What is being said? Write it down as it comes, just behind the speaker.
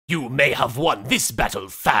You may have won this battle,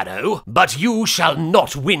 Pharaoh, but you shall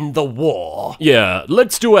not win the war. Yeah,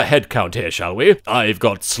 let's do a head count here, shall we? I've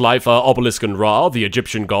got Slifer, Obelisk, and Ra, the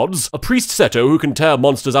Egyptian gods, a priest Seto who can tear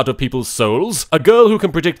monsters out of people's souls, a girl who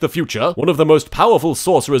can predict the future, one of the most powerful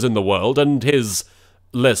sorcerers in the world, and his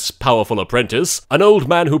less powerful apprentice, an old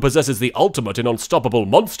man who possesses the ultimate in unstoppable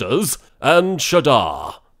monsters, and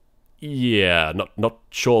Shadar. Yeah, not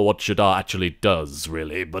sure what Shadar actually does,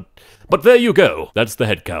 really, but there you go. That's the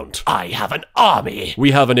head count. I have an army. We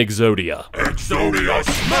have an Exodia. Exodia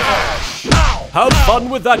smash! Ow! Have fun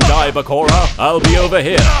with that guy, Bakura. I'll be over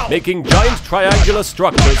here, making giant triangular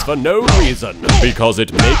structures for no reason, because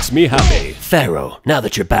it makes me happy. Pharaoh, now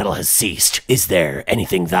that your battle has ceased, is there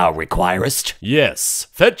anything thou requirest? Yes,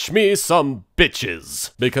 fetch me some bitches,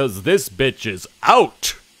 because this bitch is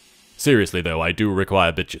out. Seriously though, I do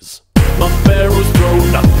require bitches. My Pharaoh's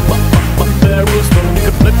throne, my Pharaoh's throne. You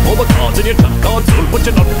can flip all the cards in your top card zone, but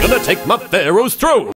you're not gonna take my Pharaoh's throne.